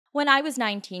When I was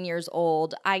 19 years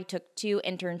old, I took 2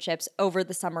 internships over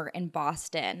the summer in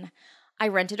Boston. I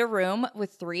rented a room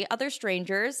with 3 other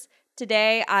strangers.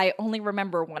 Today, I only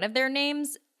remember one of their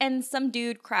names, and some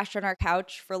dude crashed on our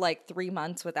couch for like 3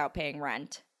 months without paying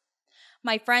rent.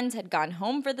 My friends had gone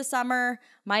home for the summer.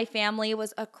 My family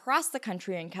was across the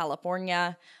country in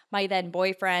California. My then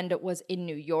boyfriend was in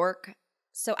New York.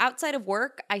 So outside of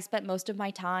work, I spent most of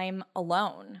my time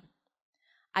alone.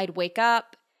 I'd wake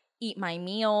up, eat my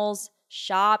meals,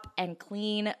 shop, and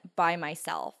clean by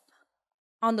myself.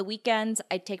 On the weekends,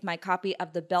 I'd take my copy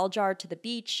of the Bell Jar to the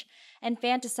beach and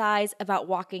fantasize about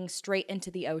walking straight into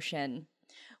the ocean,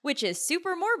 which is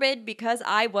super morbid because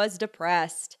I was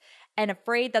depressed and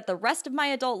afraid that the rest of my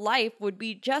adult life would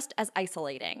be just as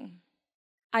isolating.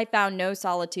 I found no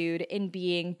solitude in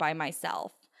being by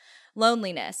myself.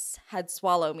 Loneliness had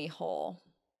swallowed me whole.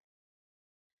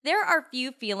 There are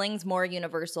few feelings more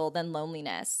universal than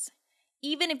loneliness.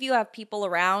 Even if you have people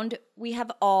around, we have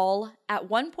all, at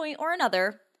one point or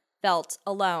another, felt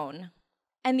alone.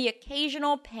 And the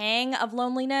occasional pang of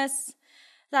loneliness,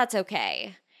 that's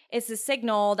okay. It's a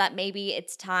signal that maybe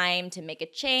it's time to make a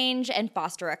change and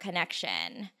foster a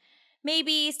connection.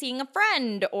 Maybe seeing a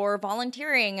friend or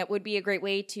volunteering would be a great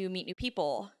way to meet new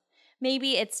people.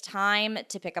 Maybe it's time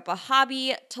to pick up a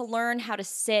hobby to learn how to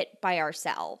sit by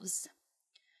ourselves.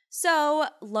 So,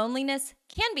 loneliness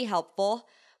can be helpful,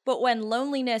 but when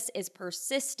loneliness is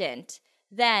persistent,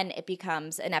 then it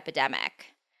becomes an epidemic.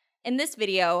 In this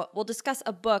video, we'll discuss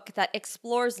a book that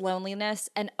explores loneliness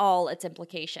and all its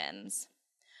implications.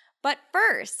 But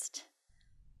first,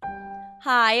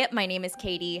 hi, my name is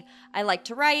Katie. I like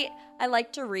to write, I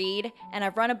like to read, and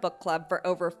I've run a book club for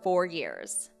over 4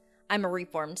 years. I'm a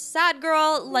reformed sad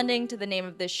girl, lending to the name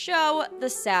of this show, the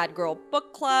Sad Girl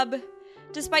Book Club.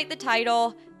 Despite the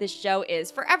title, this show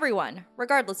is for everyone,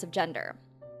 regardless of gender.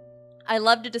 I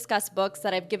love to discuss books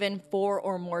that I've given 4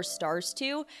 or more stars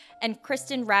to, and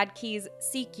Kristen Radke's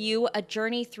Seek You, A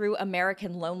Journey Through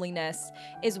American Loneliness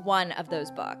is one of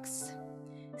those books.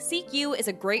 Seek You is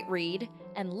a great read,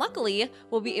 and luckily,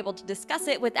 we'll be able to discuss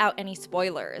it without any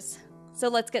spoilers. So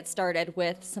let's get started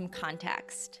with some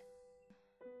context.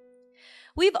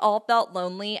 We've all felt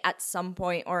lonely at some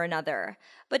point or another,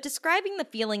 but describing the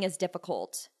feeling is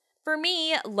difficult. For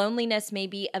me, loneliness may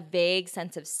be a vague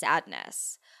sense of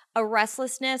sadness, a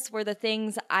restlessness where the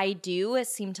things I do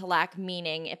seem to lack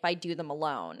meaning if I do them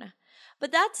alone.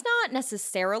 But that's not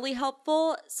necessarily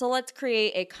helpful, so let's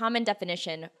create a common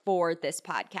definition for this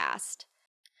podcast.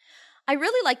 I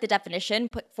really like the definition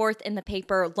put forth in the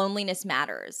paper Loneliness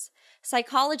Matters.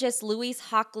 Psychologists Louise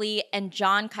Hockley and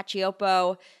John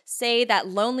Cacioppo say that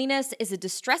loneliness is a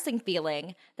distressing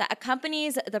feeling that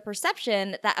accompanies the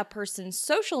perception that a person's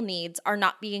social needs are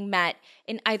not being met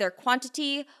in either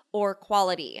quantity or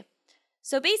quality.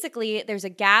 So basically, there's a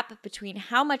gap between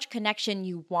how much connection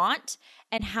you want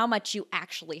and how much you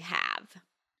actually have.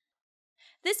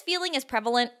 This feeling is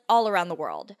prevalent all around the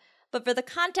world, but for the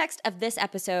context of this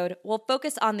episode, we'll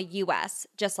focus on the US,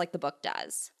 just like the book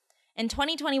does. In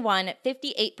 2021,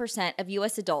 58% of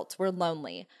US adults were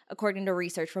lonely, according to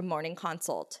research from Morning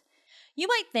Consult. You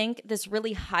might think this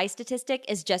really high statistic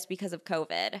is just because of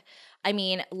COVID. I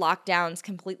mean, lockdowns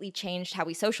completely changed how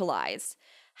we socialize.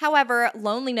 However,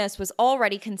 loneliness was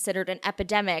already considered an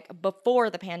epidemic before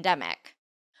the pandemic.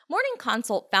 Morning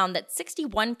Consult found that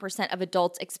 61% of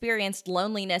adults experienced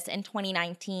loneliness in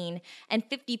 2019 and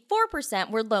 54%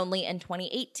 were lonely in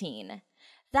 2018.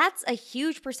 That's a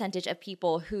huge percentage of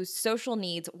people whose social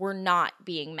needs were not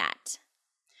being met.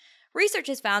 Research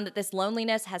has found that this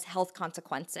loneliness has health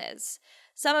consequences.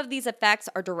 Some of these effects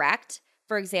are direct.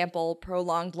 For example,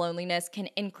 prolonged loneliness can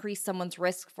increase someone's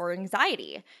risk for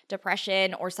anxiety,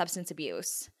 depression, or substance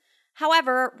abuse.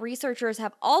 However, researchers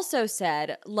have also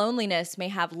said loneliness may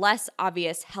have less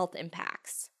obvious health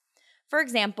impacts. For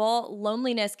example,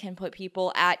 loneliness can put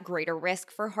people at greater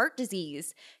risk for heart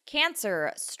disease,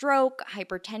 cancer, stroke,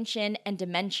 hypertension, and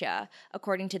dementia,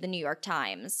 according to the New York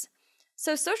Times.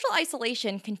 So social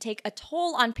isolation can take a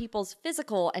toll on people's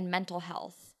physical and mental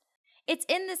health. It's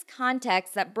in this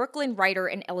context that Brooklyn writer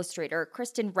and illustrator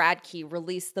Kristen Radke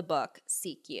released the book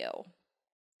Seek You.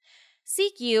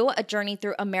 Seek You, A Journey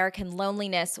Through American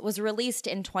Loneliness was released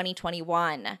in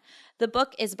 2021. The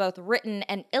book is both written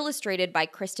and illustrated by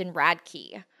Kristen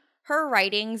Radke. Her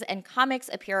writings and comics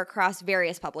appear across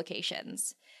various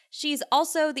publications. She's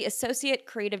also the associate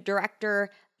creative director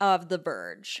of The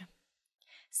Verge.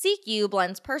 Seek You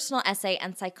blends personal essay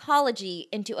and psychology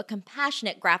into a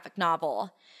compassionate graphic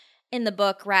novel. In the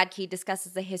book, Radke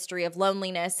discusses the history of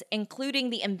loneliness, including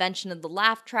the invention of the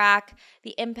laugh track,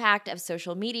 the impact of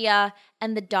social media,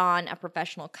 and the dawn of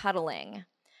professional cuddling.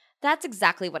 That's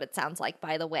exactly what it sounds like,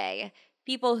 by the way.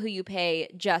 People who you pay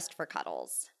just for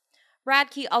cuddles.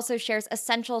 Radke also shares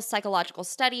essential psychological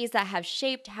studies that have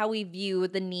shaped how we view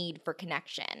the need for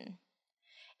connection.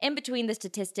 In between the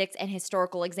statistics and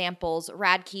historical examples,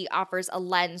 Radke offers a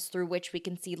lens through which we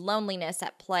can see loneliness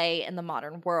at play in the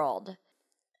modern world.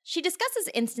 She discusses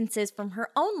instances from her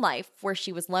own life where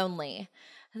she was lonely.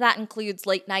 That includes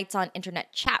late nights on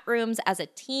internet chat rooms as a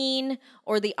teen,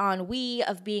 or the ennui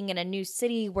of being in a new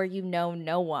city where you know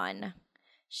no one.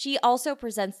 She also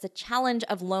presents the challenge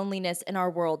of loneliness in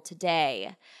our world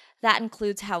today. That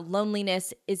includes how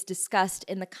loneliness is discussed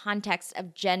in the context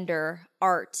of gender,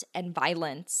 art, and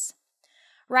violence.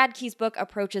 Radke's book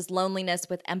approaches loneliness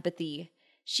with empathy.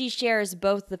 She shares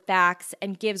both the facts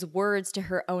and gives words to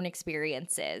her own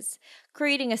experiences,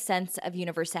 creating a sense of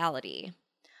universality.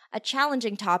 A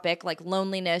challenging topic like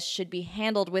loneliness should be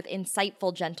handled with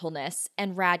insightful gentleness,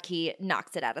 and Radke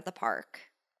knocks it out of the park.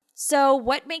 So,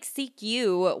 what makes Seek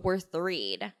You worth the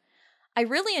read? I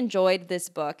really enjoyed this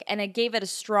book, and I gave it a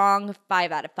strong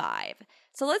 5 out of 5.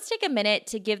 So let's take a minute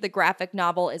to give the graphic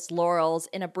novel its laurels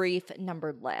in a brief,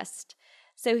 numbered list.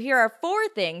 So here are 4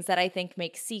 things that I think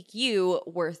make Seek You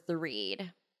worth the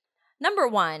read. Number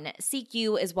 1, Seek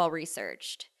You is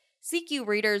well-researched. Seek You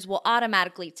readers will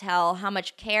automatically tell how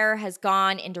much care has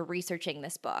gone into researching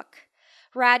this book.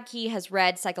 Radke has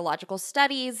read psychological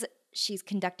studies, she's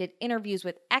conducted interviews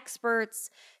with experts,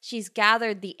 she's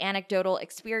gathered the anecdotal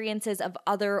experiences of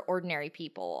other ordinary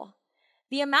people.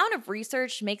 The amount of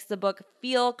research makes the book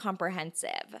feel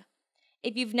comprehensive.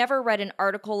 If you've never read an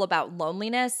article about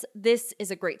loneliness, this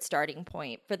is a great starting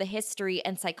point for the history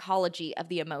and psychology of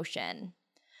the emotion.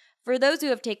 For those who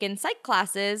have taken psych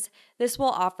classes, this will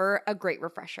offer a great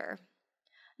refresher.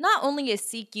 Not only is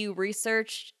Seek You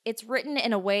researched, it's written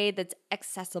in a way that's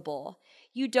accessible.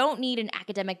 You don't need an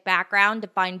academic background to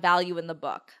find value in the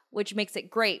book, which makes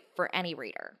it great for any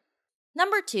reader.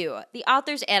 Number 2, the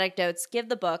author's anecdotes give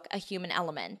the book a human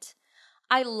element.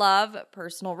 I love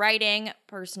personal writing,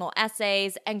 personal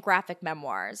essays, and graphic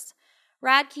memoirs.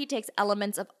 Radke takes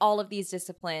elements of all of these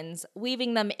disciplines,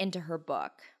 weaving them into her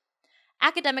book.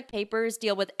 Academic papers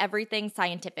deal with everything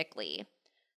scientifically.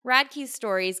 Radke's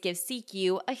stories give Seek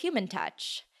You a human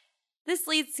touch. This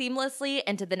leads seamlessly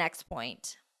into the next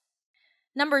point.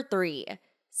 Number 3,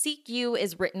 Seek You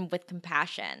is written with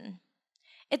compassion.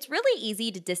 It's really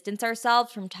easy to distance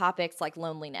ourselves from topics like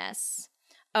loneliness.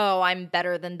 Oh, I'm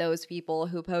better than those people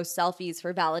who post selfies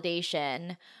for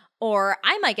validation. Or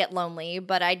I might get lonely,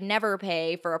 but I'd never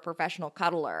pay for a professional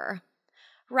cuddler.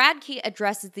 Radke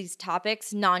addresses these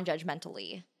topics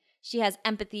non-judgmentally. She has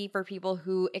empathy for people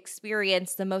who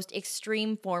experience the most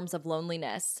extreme forms of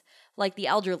loneliness, like the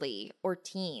elderly or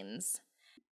teens.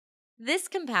 This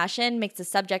compassion makes the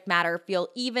subject matter feel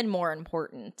even more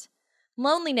important.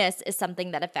 Loneliness is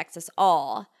something that affects us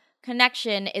all.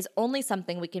 Connection is only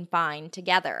something we can find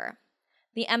together.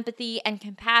 The empathy and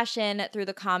compassion through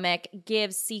the comic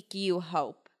gives Seek You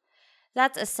hope.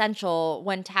 That's essential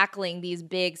when tackling these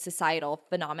big societal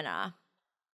phenomena.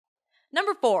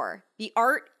 Number 4, the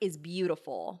art is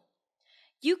beautiful.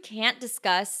 You can't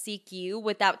discuss Seek You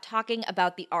without talking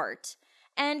about the art.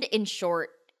 And in short,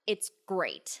 it's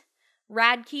great.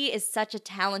 Radke is such a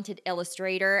talented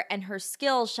illustrator, and her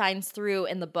skill shines through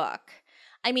in the book.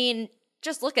 I mean,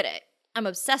 just look at it. I'm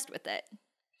obsessed with it.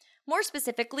 More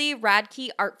specifically, Radke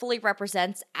artfully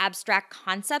represents abstract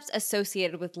concepts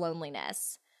associated with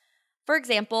loneliness. For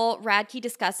example, Radke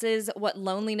discusses what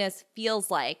loneliness feels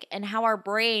like and how our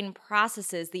brain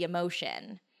processes the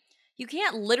emotion. You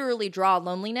can't literally draw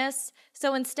loneliness,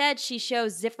 so instead she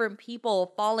shows different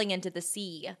people falling into the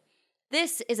sea.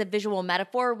 This is a visual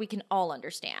metaphor we can all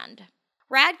understand.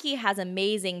 Radke has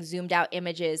amazing zoomed-out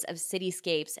images of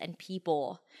cityscapes and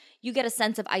people. You get a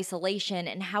sense of isolation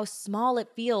and how small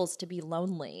it feels to be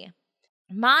lonely.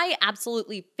 My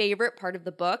absolutely favorite part of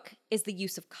the book is the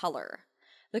use of color.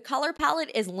 The color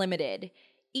palette is limited.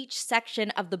 Each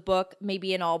section of the book may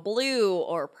be in all blue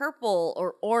or purple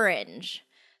or orange.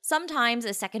 Sometimes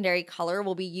a secondary color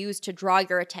will be used to draw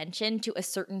your attention to a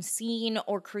certain scene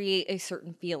or create a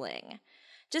certain feeling.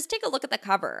 Just take a look at the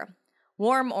cover.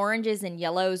 Warm oranges and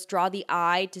yellows draw the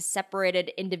eye to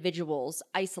separated individuals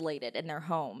isolated in their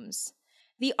homes.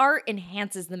 The art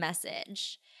enhances the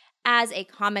message. As a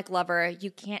comic lover, you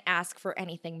can't ask for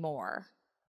anything more.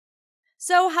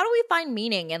 So, how do we find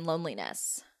meaning in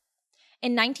loneliness?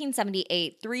 In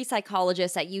 1978, 3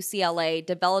 psychologists at UCLA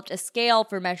developed a scale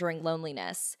for measuring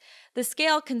loneliness. The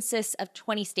scale consists of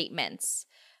 20 statements.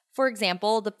 For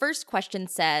example, the first question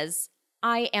says,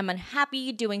 I am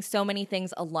unhappy doing so many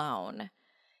things alone.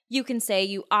 You can say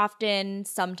you often,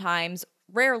 sometimes,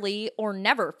 rarely or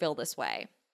never feel this way.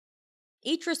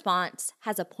 Each response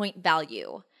has a point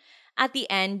value. At the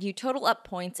end, you total up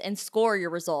points and score your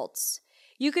results.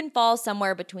 You can fall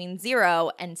somewhere between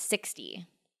 0 and 60.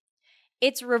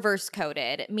 It's reverse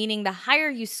coded, meaning the higher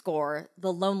you score,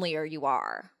 the lonelier you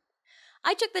are.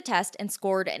 I took the test and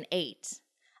scored an 8.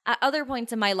 At other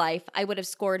points in my life, I would have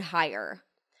scored higher.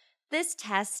 This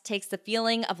test takes the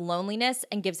feeling of loneliness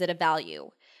and gives it a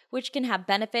value, which can have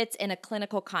benefits in a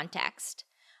clinical context.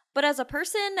 But as a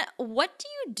person, what do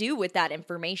you do with that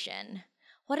information?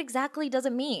 What exactly does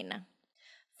it mean?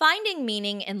 Finding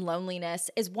meaning in loneliness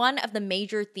is one of the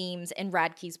major themes in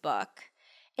Radke's book.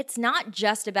 It's not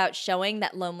just about showing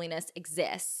that loneliness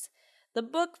exists. The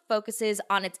book focuses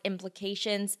on its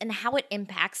implications and how it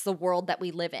impacts the world that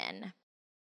we live in.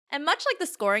 And much like the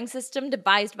scoring system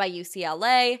devised by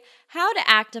UCLA, how to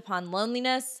act upon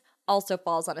loneliness also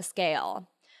falls on a scale.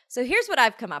 So here's what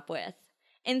I've come up with.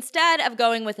 Instead of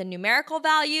going with a numerical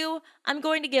value, I'm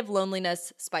going to give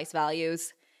loneliness spice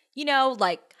values. You know,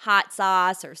 like hot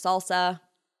sauce or salsa.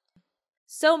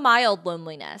 So mild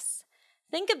loneliness.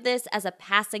 Think of this as a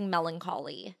passing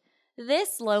melancholy.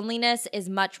 This loneliness is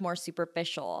much more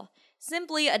superficial,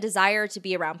 simply a desire to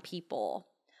be around people.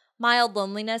 Mild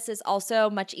loneliness is also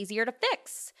much easier to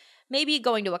fix. Maybe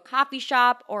going to a coffee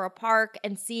shop or a park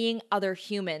and seeing other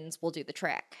humans will do the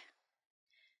trick.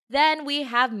 Then we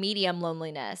have medium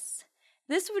loneliness.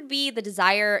 This would be the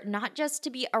desire not just to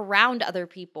be around other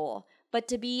people, but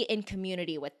to be in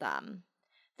community with them.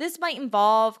 This might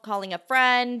involve calling a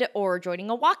friend or joining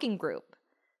a walking group.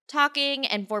 Talking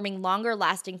and forming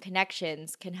longer-lasting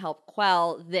connections can help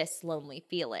quell this lonely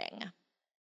feeling.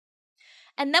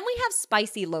 And then we have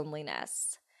spicy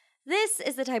loneliness. This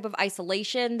is the type of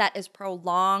isolation that is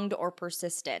prolonged or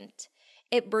persistent.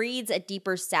 It breeds a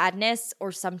deeper sadness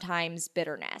or sometimes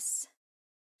bitterness.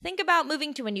 Think about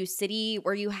moving to a new city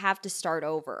where you have to start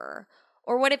over,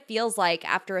 or what it feels like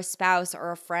after a spouse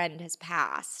or a friend has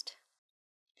passed.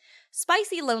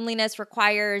 Spicy loneliness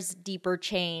requires deeper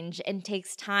change and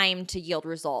takes time to yield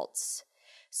results.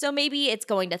 So maybe it's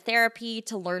going to therapy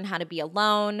to learn how to be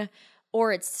alone,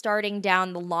 or it's starting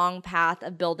down the long path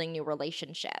of building new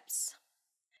relationships.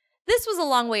 This was a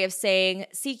long way of saying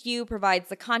CQ provides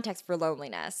the context for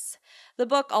loneliness. The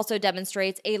book also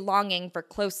demonstrates a longing for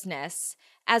closeness.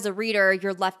 As a reader,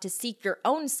 you're left to seek your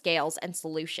own scales and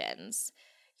solutions.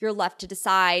 You're left to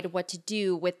decide what to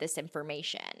do with this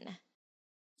information.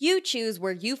 You choose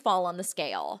where you fall on the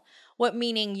scale, what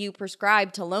meaning you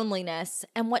prescribe to loneliness,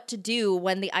 and what to do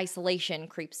when the isolation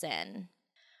creeps in.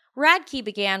 Radke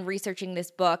began researching this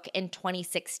book in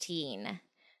 2016.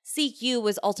 CQ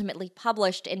was ultimately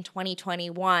published in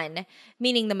 2021,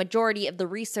 meaning the majority of the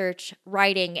research,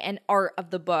 writing, and art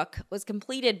of the book was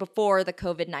completed before the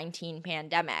COVID-19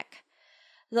 pandemic.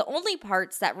 The only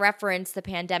parts that reference the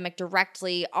pandemic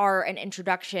directly are an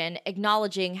introduction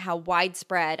acknowledging how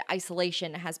widespread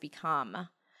isolation has become.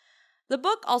 The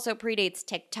book also predates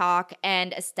TikTok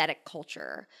and aesthetic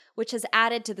culture, which has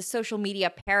added to the social media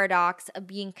paradox of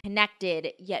being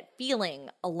connected yet feeling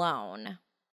alone.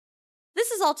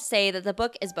 This is all to say that the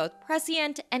book is both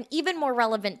prescient and even more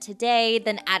relevant today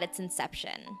than at its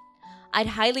inception. I'd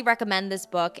highly recommend this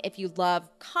book if you love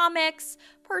comics,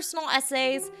 personal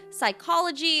essays,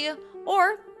 psychology,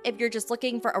 or if you're just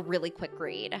looking for a really quick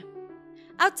read.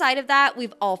 Outside of that,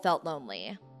 we've all felt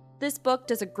lonely. This book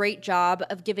does a great job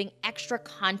of giving extra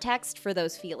context for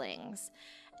those feelings.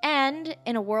 And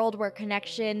in a world where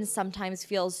connection sometimes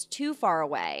feels too far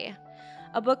away,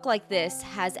 a book like this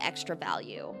has extra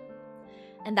value.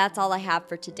 And that's all I have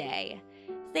for today.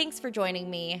 Thanks for joining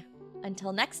me.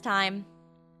 Until next time,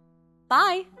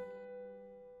 bye!